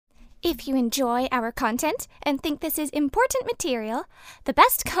If you enjoy our content and think this is important material, the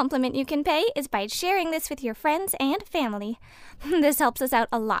best compliment you can pay is by sharing this with your friends and family. This helps us out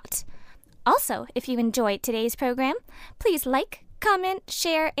a lot. Also, if you enjoyed today's program, please like, comment,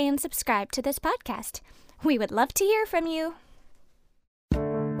 share, and subscribe to this podcast. We would love to hear from you.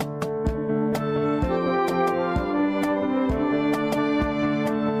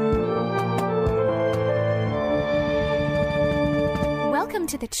 Welcome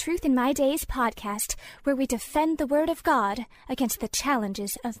to the Truth in My Days podcast, where we defend the Word of God against the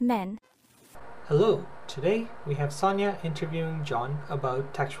challenges of men. Hello, today we have Sonia interviewing John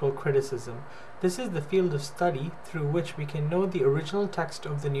about textual criticism. This is the field of study through which we can know the original text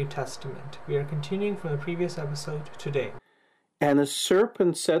of the New Testament. We are continuing from the previous episode today. And the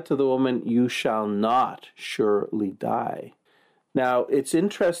serpent said to the woman, "You shall not surely die." Now, it's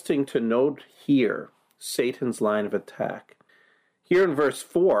interesting to note here Satan's line of attack. Here in verse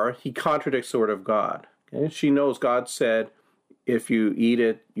 4, he contradicts the word of God. Okay? She knows God said, if you eat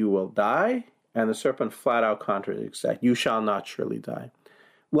it, you will die. And the serpent flat out contradicts that. You shall not surely die.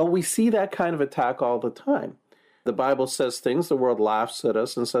 Well, we see that kind of attack all the time. The Bible says things, the world laughs at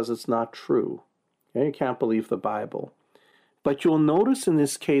us and says it's not true. Okay? You can't believe the Bible. But you'll notice in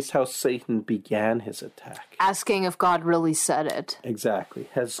this case how Satan began his attack. Asking if God really said it. Exactly.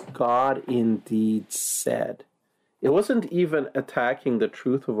 Has God indeed said? It wasn't even attacking the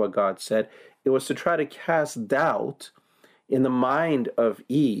truth of what God said. It was to try to cast doubt in the mind of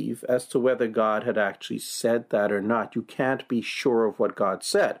Eve as to whether God had actually said that or not. You can't be sure of what God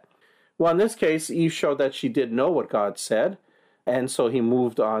said. Well, in this case, Eve showed that she did know what God said, and so he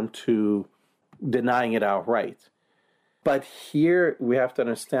moved on to denying it outright. But here we have to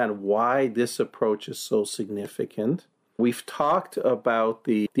understand why this approach is so significant. We've talked about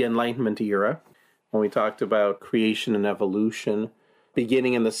the Enlightenment era, when we talked about creation and evolution,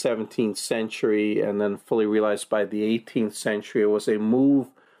 beginning in the 17th century and then fully realized by the 18th century. It was a move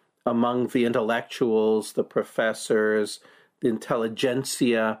among the intellectuals, the professors, the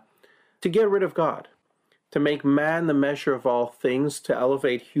intelligentsia, to get rid of God, to make man the measure of all things, to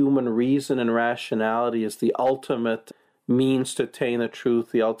elevate human reason and rationality as the ultimate means to attain the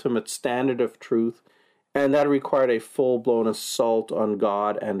truth, the ultimate standard of truth. And that required a full-blown assault on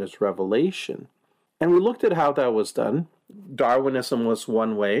God and his revelation. And we looked at how that was done. Darwinism was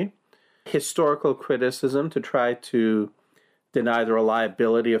one way. Historical criticism to try to deny the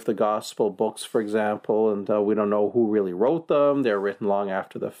reliability of the gospel books, for example, and we don't know who really wrote them. They were written long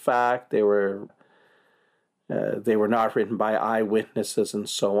after the fact. They were not written by eyewitnesses and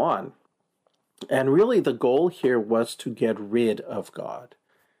so on. And really the goal here was to get rid of God.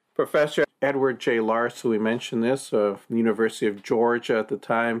 Professor Edward J. Larson, we mentioned this, of the University of Georgia at the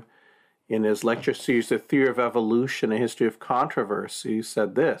time, in his lecture series, The Theory of Evolution, A History of Controversy,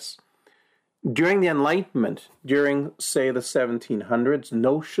 said this: during the Enlightenment, during, say, the 1700s,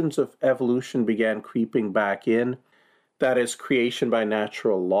 notions of evolution began creeping back in, that is, creation by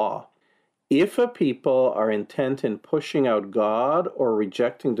natural law. If a people are intent in pushing out God or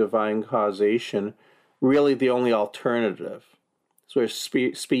rejecting divine causation, really the only alternative. So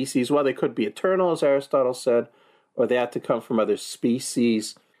species, well, they could be eternal, as Aristotle said, or they had to come from other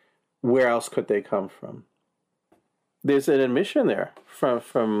species. Where else could they come from? There's an admission there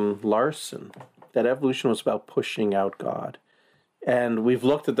from Larson that evolution was about pushing out God. And we've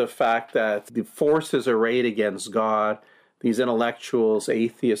looked at the fact that the forces arrayed against God, these intellectuals,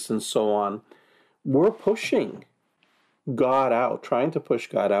 atheists, and so on, were pushing God out, trying to push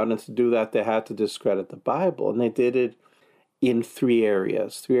God out. And to do that, they had to discredit the Bible. And they did it in three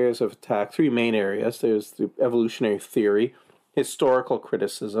areas of attack, three main areas. There's the evolutionary theory, historical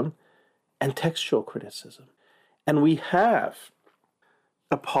criticism, and textual criticism. And we have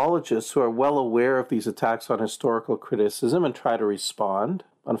apologists who are well aware of these attacks on historical criticism and try to respond.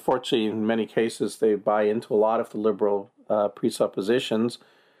 Unfortunately, in many cases, they buy into a lot of the liberal presuppositions,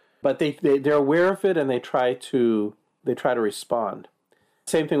 but they're aware of it and they try to respond.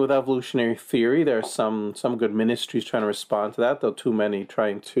 Same thing with evolutionary theory. There are some good ministries trying to respond to that, though too many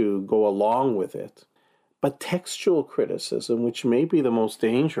trying to go along with it. But textual criticism, which may be the most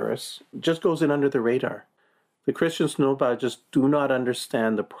dangerous, just goes in under the radar. The Christians know about it, just do not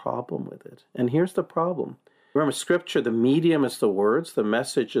understand the problem with it. And here's the problem. Remember, Scripture, the medium is the words, the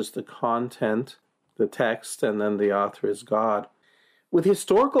message is the content, the text, and then the author is God. With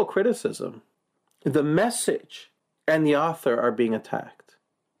historical criticism, the message and the author are being attacked.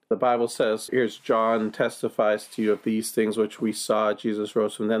 The Bible says, here's John testifies to you of these things which we saw, Jesus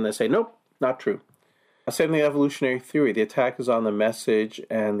rose from them. They say, nope, not true. Same thing, evolutionary theory. The attack is on the message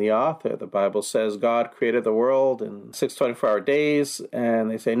and the author. The Bible says God created the world in 6 24-hour days, and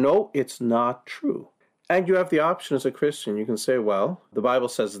they say, no, it's not true. And you have the option as a Christian. You can say, well, the Bible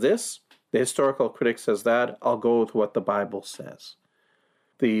says this, the historical critic says that, I'll go with what the Bible says.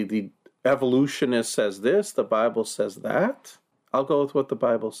 The evolutionist says this, the Bible says that, I'll go with what the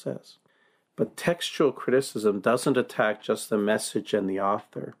Bible says. But textual criticism doesn't attack just the message and the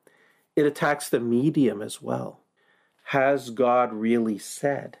author. It attacks the medium as well. Has God really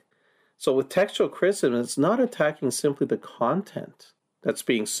said? So with textual criticism, it's not attacking simply the content that's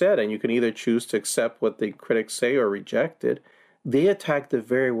being said, and you can either choose to accept what the critics say or reject it. They attack the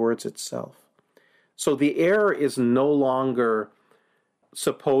very words itself. So the error is no longer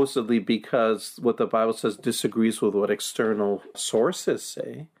supposedly because what the Bible says disagrees with what external sources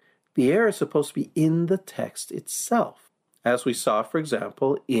say. The error is supposed to be in the text itself, as we saw, for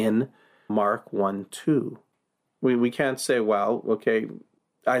example, in Mark 1:2. We can't say, well, okay,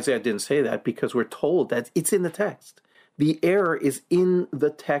 Isaiah didn't say that, because we're told that it's in the text. The error is in the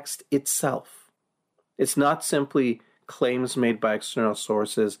text itself. It's not simply claims made by external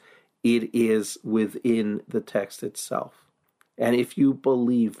sources. It is within the text itself. And if you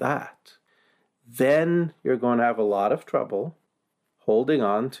believe that, then you're going to have a lot of trouble holding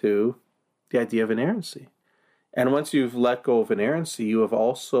on to the idea of inerrancy. And once you've let go of inerrancy, you have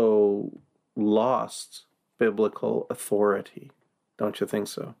also lost biblical authority. Don't you think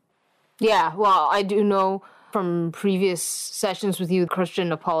so? Yeah, well, I do know from previous sessions with you,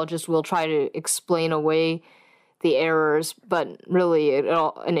 Christian apologists will try to explain away the errors, but really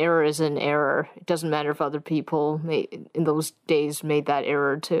an error is an error. It doesn't matter if other people in those days made that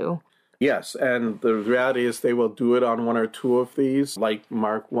error too. Yes, and the reality is they will do it on one or two of these, like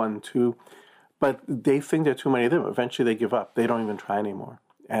Mark 1:2. But they think there are too many of them. Eventually they give up. They don't even try anymore.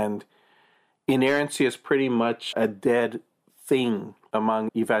 And inerrancy is pretty much a dead thing among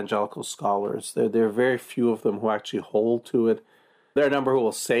evangelical scholars. There are very few of them who actually hold to it. There are a number who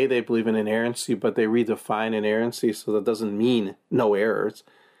will say they believe in inerrancy, but they redefine inerrancy, so that doesn't mean no errors.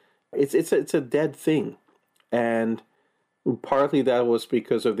 It's a dead thing. And partly that was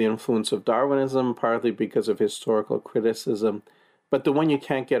because of the influence of Darwinism, partly because of historical criticism. But the one you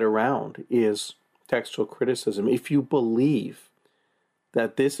can't get around is textual criticism. If you believe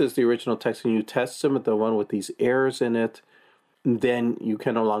that this is the original text in the New Testament, the one with these errors in it, then you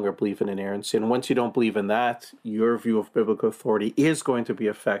can no longer believe in inerrancy. And once you don't believe in that, your view of biblical authority is going to be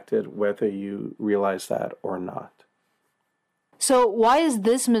affected, whether you realize that or not. So why is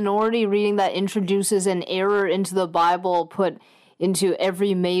this minority reading that introduces an error into the Bible put into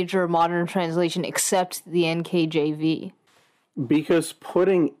every major modern translation except the NKJV? Because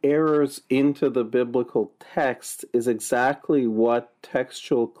putting errors into the biblical text is exactly what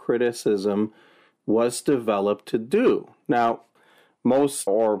textual criticism was developed to do. Now, most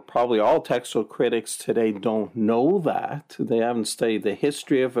or probably all textual critics today don't know that. They haven't studied the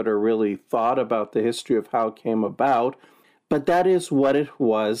history of it or really thought about the history of how it came about. But that is what it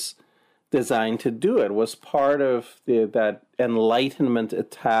was designed to do. It was part of that Enlightenment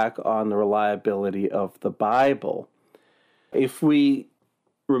attack on the reliability of the Bible. If we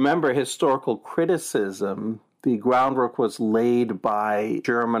remember historical criticism, the groundwork was laid by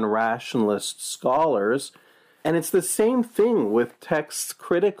German rationalist scholars, and it's the same thing with text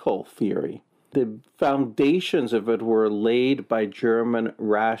critical theory. The foundations of it were laid by German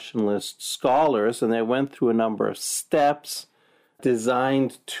rationalist scholars, and they went through a number of steps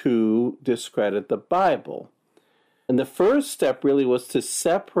designed to discredit the Bible. And the first step really was to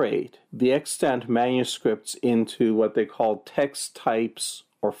separate the extant manuscripts into what they called text types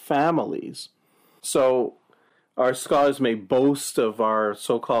or families. So our scholars may boast of our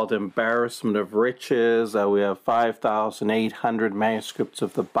so-called embarrassment of riches. We have 5,800 manuscripts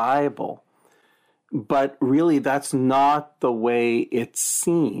of the Bible. But really, that's not the way it's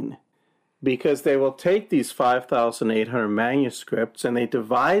seen. Because they will take these 5,800 manuscripts and they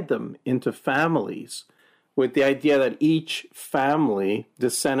divide them into families, with the idea that each family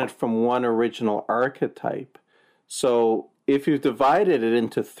descended from one original archetype. So if you've divided it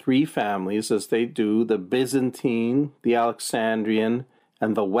into three families, as they do, the Byzantine, the Alexandrian,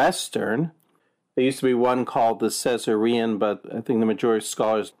 and the Western, there used to be one called the Caesarean, but I think the majority of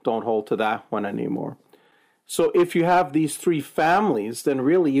scholars don't hold to that one anymore. So if you have these three families, then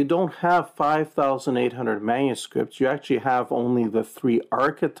really you don't have 5,800 manuscripts. You actually have only the three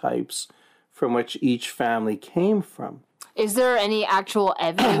archetypes from which each family came from. Is there any actual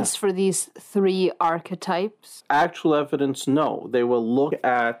evidence for these three archetypes? Actual evidence, no. They will look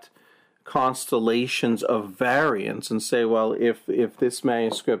at constellations of variants and say, well, if this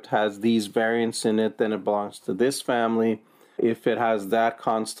manuscript has these variants in it, then it belongs to this family. If it has that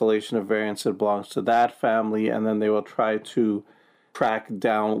constellation of variants, it belongs to that family. And then they will try to track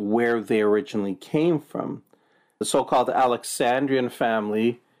down where they originally came from. The so-called Alexandrian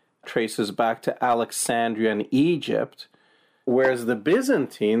family traces back to Alexandria in Egypt, whereas the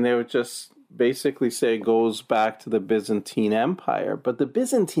Byzantine, they would just basically say goes back to the Byzantine Empire. But the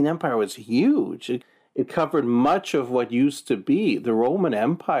Byzantine Empire was huge. It covered much of what used to be the Roman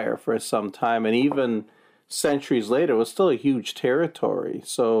Empire for some time, and even centuries later, it was still a huge territory.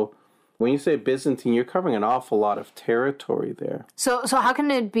 So when you say Byzantine, you're covering an awful lot of territory there. So how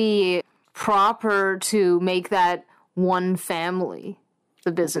can it be proper to make that one family,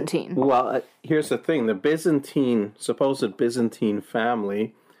 the Byzantine? Well, here's the thing. The supposed Byzantine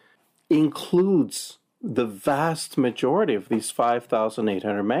family includes the vast majority of these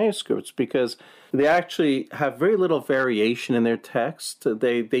 5,800 manuscripts because they actually have very little variation in their text.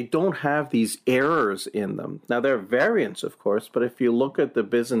 They don't have these errors in them. Now, there are variants, of course, but if you look at the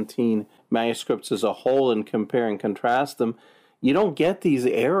Byzantine manuscripts as a whole and compare and contrast them, you don't get these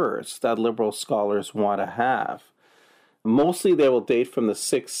errors that liberal scholars want to have. Mostly they will date from the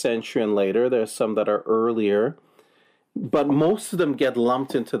 6th century and later. There are some that are earlier. But most of them get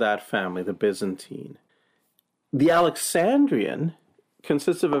lumped into that family, the Byzantine. The Alexandrian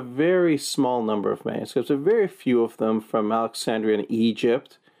consists of a very small number of manuscripts, a very few of them from Alexandria in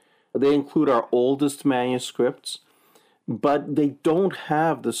Egypt. They include our oldest manuscripts, but they don't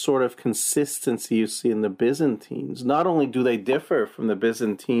have the sort of consistency you see in the Byzantines. Not only do they differ from the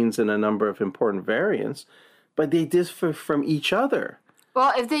Byzantines in a number of important variants, but they differ from each other.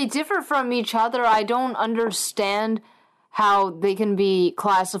 Well, if they differ from each other, I don't understand how they can be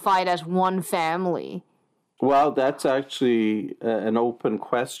classified as one family. Well, that's actually an open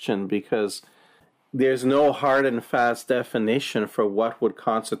question because there's no hard and fast definition for what would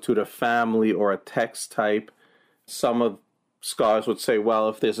constitute a family or a text type. Some of scholars would say, well,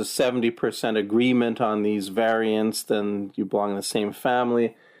 if there's a 70% agreement on these variants, then you belong in the same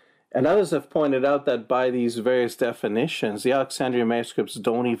family. And others have pointed out that by these various definitions, the Alexandrian manuscripts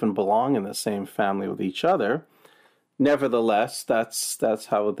don't even belong in the same family with each other. Nevertheless, that's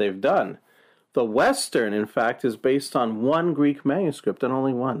how they've done. The Western, in fact, is based on one Greek manuscript and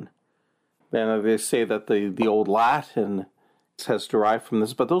only one. Then they say that the Old Latin has derived from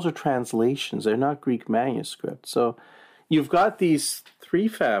this, but those are translations. They're not Greek manuscripts. So you've got these three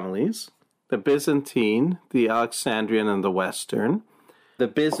families, the Byzantine, the Alexandrian, and the Western. The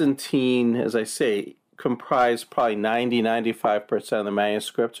Byzantine, as I say, comprise probably 90-95% of the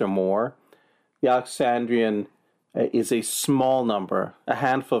manuscripts or more. The Alexandrian is a small number, a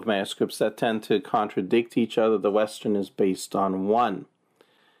handful of manuscripts that tend to contradict each other. The Western is based on one.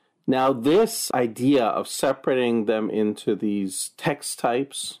 Now, this idea of separating them into these text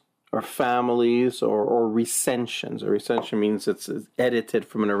types or families or recensions, or recension means it's edited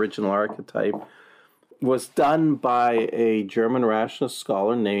from an original archetype, was done by a German rationalist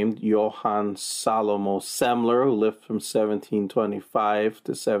scholar named Johann Salomo Semler, who lived from 1725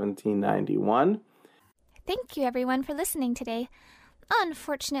 to 1791. Thank you, everyone, for listening today.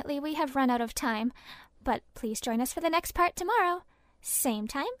 Unfortunately, we have run out of time, but please join us for the next part tomorrow. Same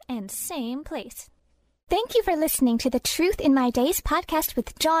time and same place. Thank you for listening to the Truth in My Days podcast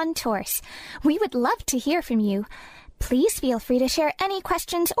with John Torse. We would love to hear from you. Please feel free to share any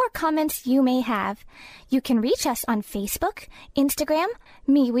questions or comments you may have. You can reach us on Facebook, Instagram,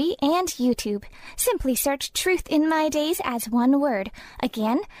 MeWe, and YouTube. Simply search Truth in My Days as one word.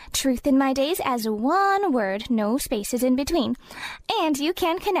 Again, Truth in My Days as one word, no spaces in between. And you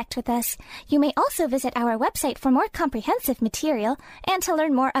can connect with us. You may also visit our website for more comprehensive material and to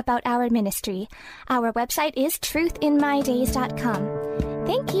learn more about our ministry. Our website is truthinmydays.com.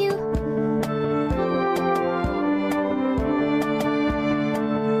 Thank you.